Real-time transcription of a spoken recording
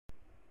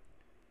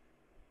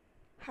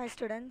Hi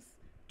students,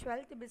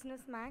 12th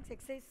business max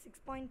exercise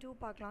 6.2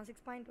 பார்க்கலாம்.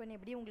 6.1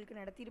 எப்படி உங்களுக்கு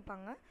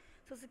நடத்தியிருப்பாங்க.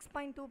 ஸோ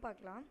 6.2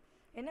 பார்க்கலாம்.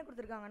 என்ன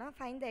கொடுத்துருக்காங்கன்னா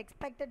find the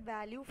expected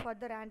value for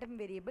the random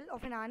variable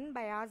of an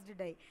unbiased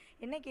die.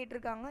 என்ன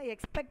கேட்டிருக்காங்க,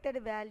 expected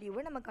value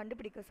நம்ம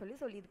கண்டுபிடிக்க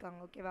சொல்லியிருக்காங்க.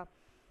 ஓகேவா?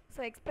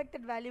 ஸோ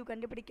expected value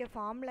கண்டுபிடிக்க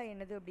ஃபார்முலா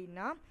என்னது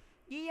அப்படின்னா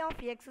e of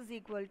x is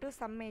equal to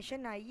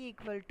summation I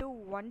equal to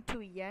 1 to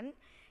n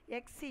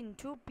x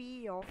into p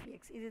of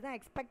x. இதுதான்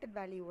expected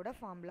value ஓட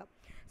ஃபார்முலா.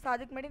 ஸோ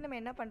அதுக்கு முன்னாடி நம்ம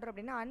என்ன பண்ணுறோம்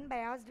அப்படின்னா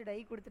unbiased டை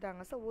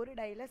கொடுத்துட்டாங்க. ஸோ ஒரு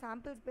டையில்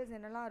சாம்பிள் ஸ்பேஸ்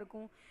என்னெல்லாம்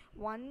இருக்கும்,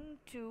 1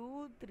 2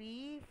 3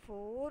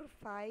 4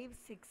 5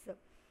 6.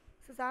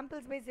 ஸோ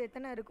சாம்பிள் ஸ்பேஸ்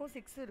எத்தனை இருக்கும்,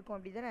 6 இருக்கும்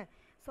அப்படி தானே.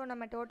 ஸோ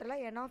நம்ம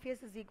டோட்டலாக n of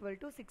s is equal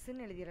to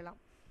 6ன்னு எழுதிடலாம்.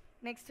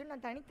 நெக்ஸ்ட்டு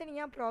நான்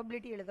தனித்தனியாக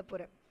ப்ராபிலிட்டி எழுத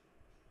போகிறேன்.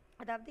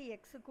 அதாவது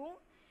எக்ஸுக்கும்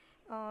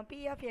p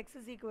of x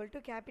is equal to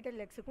capital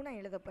Xக்கும் நான்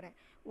எழுத போகிறேன்.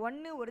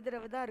 1 ஒரு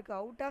தடவை தான் இருக்குது,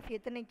 அவுட் ஆஃப்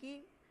எத்தனைக்கு,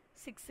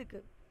 6க்கு.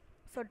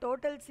 ஸோ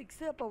டோட்டல்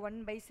 6, அப்போ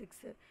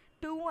 1/6.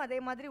 2வும் அதே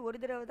மாதிரி ஒரு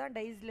தடவை தான்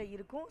டைஸில்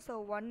இருக்கும், ஸோ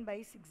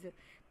 1/6.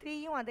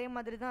 3யும் அதே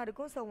மாதிரி தான்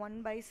இருக்கும், ஸோ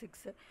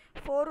 1/6.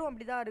 4ம்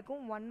அப்படி தான்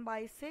இருக்கும்,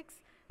 1/6.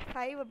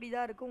 5 அப்படி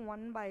தான் இருக்கும்,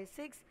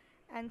 1/6.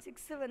 அண்ட்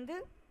 6 வந்து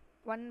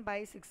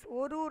 1/6.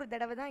 ஒரு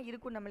தடவை தான்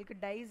இருக்கும் நம்மளுக்கு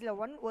டைஸில்.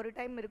 1 ஒரு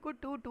டைம் இருக்கும்,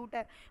 2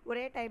 டைம்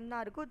ஒரே டைம்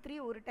தான் இருக்கும், 3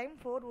 ஒரு டைம்,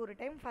 4 ஒரு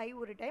டைம், 5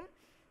 ஒரு டைம்,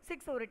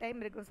 6 ஒரு டைம்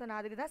இருக்கும். ஸோ நான்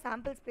அதுக்கு தான்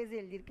சாம்பிள் ஸ்பேஸ்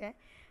எழுதியிருக்கேன்.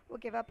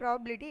 ஓகேவா?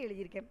 ப்ராபிலிட்டி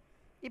எழுதியிருக்கேன்.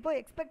 இப்போது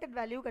எக்ஸ்பெக்டட்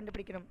வேல்யூ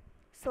கண்டுபிடிக்கணும்.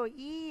 So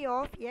e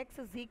of x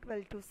is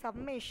equal to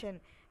summation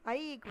I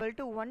equal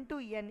to 1 to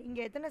n.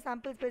 இங்கே எத்தனை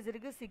சாம்பிள் ஸ்பேஸ்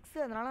இருக்குது, 6.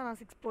 அதனால் நான்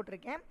 6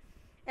 போட்டிருக்கேன்.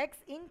 x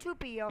into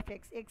p of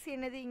x. x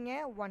என்னது இங்கே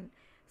 1.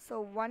 ஸோ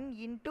 1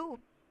 into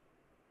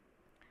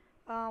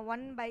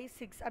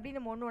 1/6 அப்படின்னு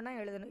நம்ம ஒன்று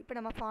எழுதணும். இப்போ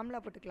நம்ம ஃபார்முலா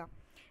போட்டுக்கலாம்,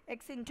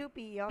 x into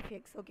p of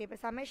x. Okay, இப்போ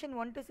சமேஷன்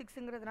 1 to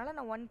 6ங்கிறதுனால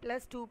நான் 1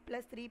 + 2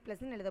 + 3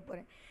 +ன்னு எழுத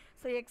போகிறேன்.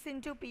 So x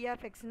into p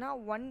of xனா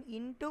 1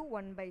 into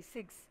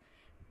 1/6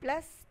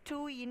 +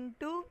 2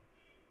 into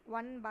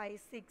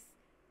 1/6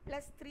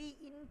 + 3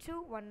 into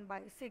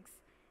 1/6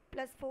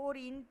 + 4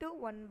 into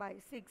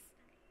 1/6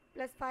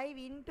 + 5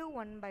 into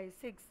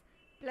 1/6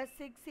 +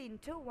 6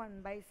 into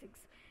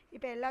 1/6.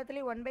 இப்போ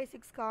எல்லாத்துலேயும்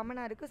 1/6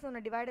 காமனாக இருக்குது. ஸோ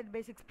நான் டிவைடட்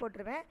பை 6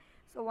 போட்டுருவேன்.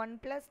 ஸோ 1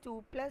 + 2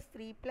 +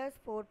 3 +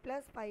 4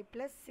 + 5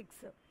 +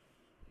 6.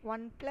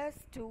 1 +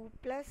 2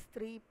 +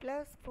 3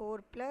 + 4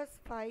 +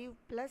 5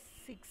 +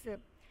 6.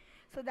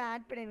 ஸோ இதை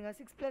ஆட் பண்ணிடுங்க.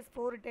 6 +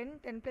 4 10,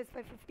 10 +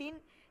 5 15,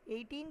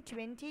 18,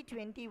 20,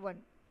 21.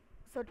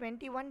 So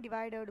 21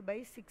 divided by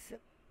 6.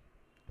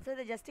 ஸோ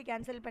இதை ஜஸ்ட்டு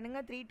கேன்சல்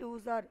பண்ணுங்கள். 3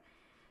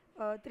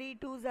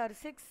 2s are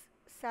 6,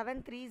 7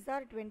 3s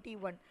are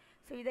 21.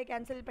 So இதை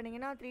கேன்சல்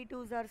பண்ணிங்கன்னா 3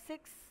 2s are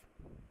 6,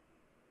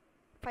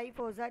 5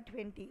 4s are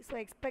 20. So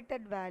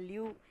expected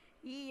value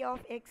e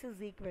of x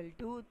is equal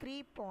to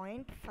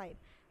 3.5.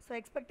 So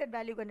expected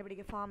value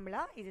கண்டுபிடிக்க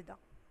formula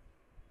இதுதான்.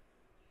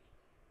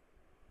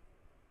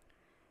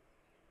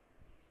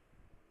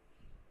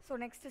 So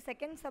next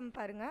second sum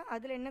பாருங்கள்.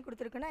 அதில் என்ன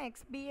கொடுத்துருக்குன்னா x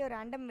be a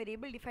random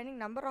variable defining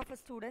number of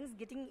students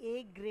getting A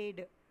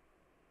grade.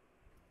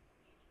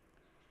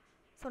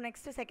 So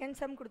next second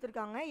sum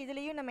கொடுத்துருக்காங்க.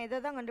 இதுலேயும் நம்ம எதை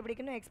தான்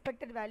கண்டுபிடிக்கணும்,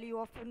 எக்ஸ்பெக்டட் வேல்யூ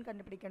ஆஃப்னு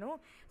கண்டுபிடிக்கணும்.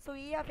 So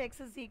e of x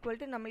is equal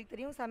to நம்மளுக்கு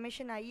தெரியும்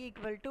summation I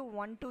equal to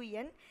 1 to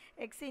n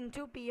x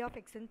into p of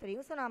xன்னு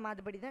தெரியும். ஸோ நாம்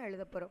அதுபடி தான்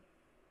எழுத போகிறோம்.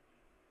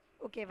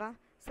 ஓகேவா?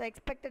 ஸோ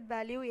எக்ஸ்பெக்டட்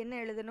வேல்யூ என்ன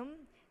எழுதணும்,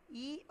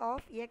 e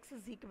of x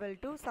is equal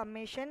to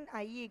summation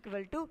I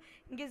equal to,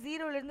 இங்கே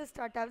 0லேருந்து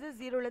ஸ்டார்ட் ஆகுது,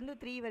 0லேருந்து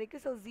 3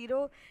 வரைக்கும். So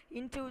 0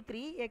 into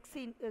 3 x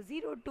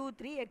 0 to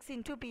 3 x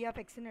into p of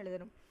xன்னு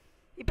எழுதணும்.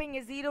 இப்போ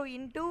இங்கே 0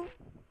 into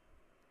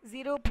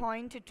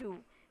 0.2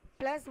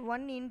 plus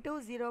 1 into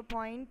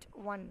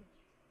 0.1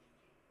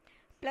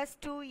 plus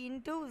 2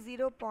 into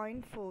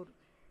 0.4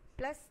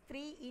 plus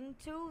 3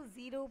 into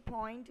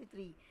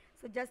 0.3.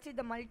 so just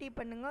இதை multi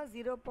பண்ணுங்க,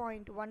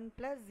 0.1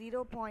 plus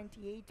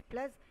 0.8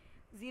 plus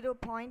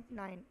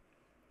 0.9.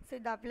 ஸோ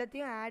இது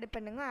அவ்வளோத்தையும் ஆட்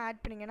பண்ணுங்கள்.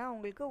 ஆட் பண்ணிங்கன்னா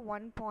உங்களுக்கு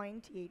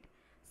 1.8.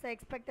 ஸோ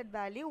எக்ஸ்பெக்டட்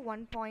வேல்யூ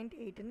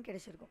 1.8ன்னு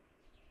கிடச்சிருக்கும்.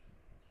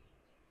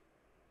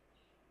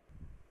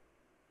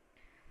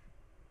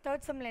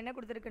 தேர்ட் சம்மில் என்ன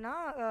கொடுத்துருக்குன்னா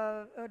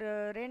ஒரு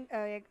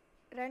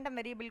ரேண்டம்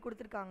வேரியபிள்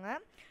கொடுத்துருக்காங்க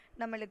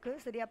நம்மளுக்கு.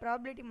 சரியா?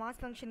 ப்ராபிலிட்டி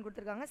மாஸ் ஃபங்க்ஷன்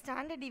கொடுத்துருக்காங்க,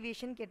 ஸ்டாண்டர்ட்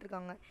டிவியேஷன்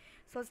கேட்டிருக்காங்க.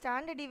 ஸோ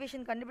ஸ்டாண்டர்ட்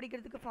டிவியேஷன்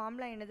கண்டுபிடிக்கிறதுக்கு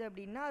ஃபார்முலா என்னது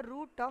அப்படின்னா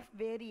ரூட் ஆஃப்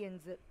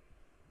வேரியன்ஸு.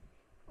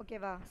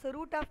 ஓகேவா? ஸோ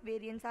ரூட் ஆஃப்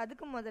வேரியன்ஸ்,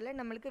 அதுக்கு முதல்ல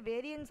நம்மளுக்கு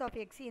வேரியன்ஸ் ஆஃப்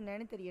எக்ஸ்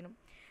என்னன்னு தெரியணும்.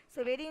 ஸோ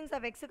வேரியன்ஸ்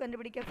ஆஃப் எக்ஸ்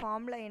கண்டுபிடிக்க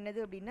ஃபார்முலா என்னது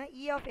அப்படின்னா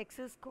e of x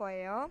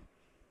square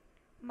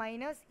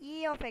minus e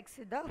of x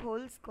the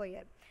whole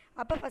square.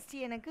 அப்போ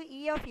ஃபஸ்ட்டு எனக்கு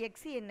e of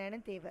x என்னன்னு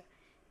தேவை.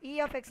 e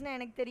of x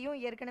எனக்கு தெரியும்,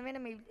 ஏற்கனவே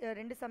நம்ம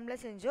 2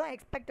 சம்மில் செஞ்சோம்,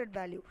 expected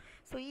value.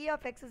 So e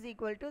of x is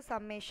equal to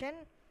summation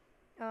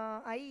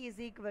I is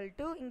equal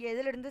to, இங்கே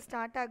எதுலேருந்து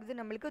ஸ்டார்ட் ஆகுது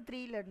நம்மளுக்கு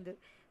 3லேருந்து.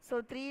 ஸோ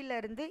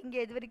 3லேருந்து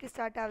இங்கே எது வரைக்கும்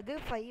ஸ்டார்ட் ஆகுது,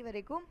 5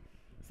 வரைக்கும்.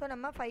 ஸோ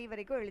நம்ம 5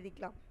 வரைக்கும்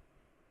எழுதிக்கலாம்.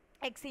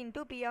 x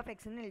into p of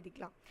xன்னு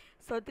எழுதிக்கலாம்.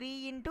 So 3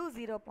 into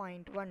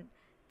 0.1,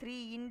 3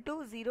 into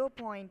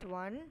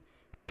 0.1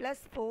 plus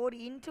 4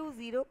 into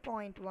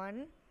 0.1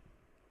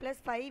 plus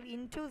 5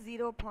 into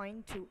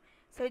 0.2.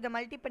 So இதை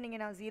மல்டி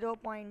பண்ணிங்கன்னா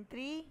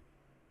 0.3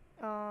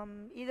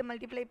 இதை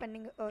மல்டிப்ளை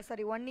பண்ணிங்க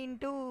சாரி 1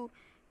 இன்ட்டு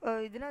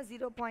இதுனா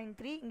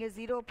 0.3 இங்கே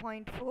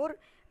 0.4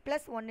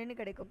 ப்ளஸ் 1ன்னு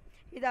கிடைக்கும்.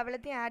 இது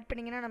அவ்வளோத்தையும் ஆட்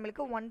பண்ணிங்கன்னா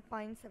நம்மளுக்கு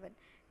 1.7.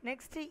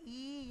 Next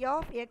E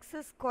of X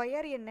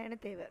square என்னன்னு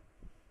தேவை.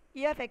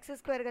 இ ஆஃப் எக்ஸ்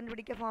ஸ்கொயர்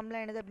கண்டுபிடிக்க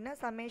ஃபார்முலா என்னது அப்படின்னா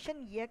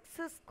சமேஷன்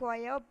எக்ஸ்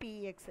ஸ்கொயர்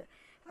பிஎக்ஸ்.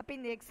 அப்போ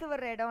இந்த எக்ஸ்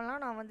வர்ற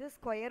இடம்லாம் நான் வந்து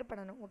ஸ்கொயர்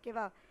பண்ணணும்.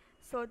 ஓகேவா?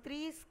 So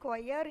 3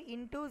 square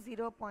into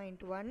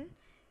 0.1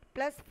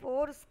 plus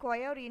 4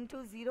 square into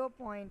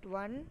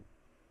 0.1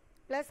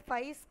 plus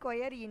 5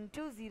 square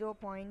into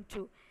 0.2.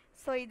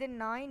 So இது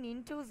 9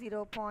 into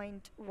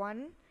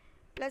 0.1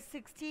 plus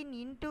 16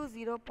 into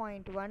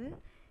 0.1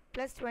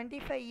 plus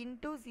 25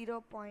 into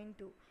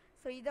 0.2.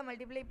 So இதை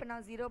மல்டிப்ளை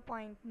பண்ணால்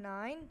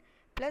 0.9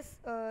 plus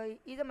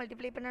இதை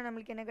மல்டிப்ளை பண்ணால்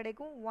நம்மளுக்கு என்ன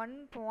கிடைக்கும்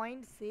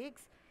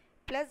 1.6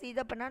 plus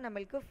இதை பண்ணால்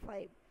நம்மளுக்கு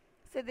 5.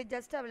 ஸோ இது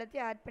ஜஸ்ட்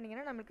அவ்வளோத்தையும் ஆட்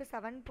பண்ணிங்கன்னா நம்மளுக்கு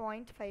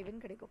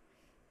 7.5ன்னு கிடைக்கும்.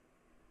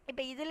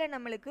 இப்போ இதில்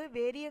நம்மளுக்கு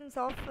வேரியன்ஸ்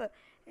ஆஃப்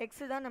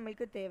எக்ஸு தான்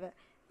நம்மளுக்கு தேவை.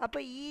 அப்போ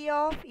இ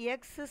of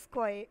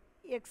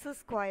X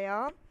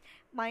square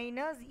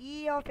minus E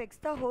of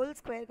X the whole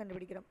square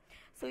கண்டுபிடிக்கிறோம்.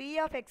 So E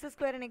of X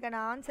square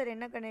எனக்கான ஆன்சர்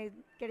என்ன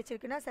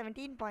கிடைச்சிருக்குன்னா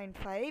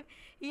 17.5.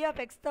 இ of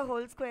X the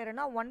whole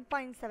ஸ்கொயர்னா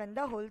 1.7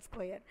 the whole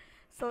square.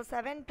 So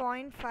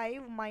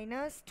 7.5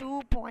 minus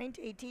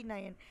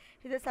 2.89.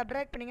 இதை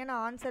சப்ராக்ட் பண்ணிங்கன்னா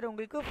ஆன்சர்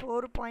உங்களுக்கு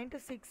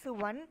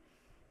 4.61.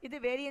 இது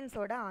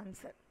வேரியன்ஸோட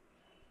ஆன்சர்.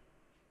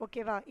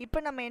 ஓகேவா? இப்போ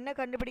நம்ம என்ன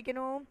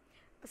கண்டுபிடிக்கணும்?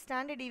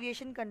 ஸ்டாண்டர்ட்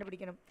டிவியேஷன்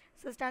கண்டுபிடிக்கணும்.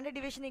 So standard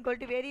deviation equal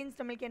to variance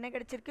நம்மளுக்கு என்ன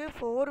கிடச்சிருக்கு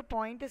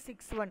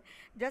 4.61.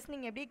 ஜஸ்ட்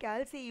நீங்கள் எப்படி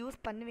கேல்சி யூஸ்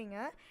பண்ணுவீங்க.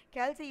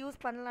 கேல்சி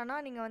யூஸ் பண்ணலன்னா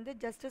நீங்கள் வந்து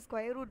ஜஸ்ட்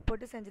ஸ்கொயர் ரூட்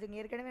போட்டு செஞ்சுருங்க.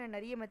 ஏற்கனவே நான்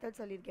நிறைய மெத்தட்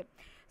சொல்லியிருக்கேன்.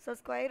 ஸோ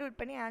ஸ்கொயர் ரூட்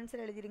பண்ணி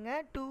ஆன்சர் எழுதிடுங்க.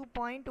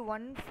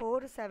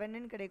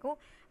 2.147ன்னு கிடைக்கும்.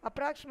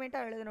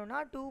 அப்ராக்சிமேட்டாக எழுதணுன்னா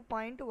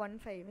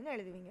 2.15ன்னு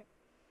எழுதுவீங்க.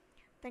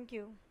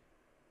 தேங்க்யூ.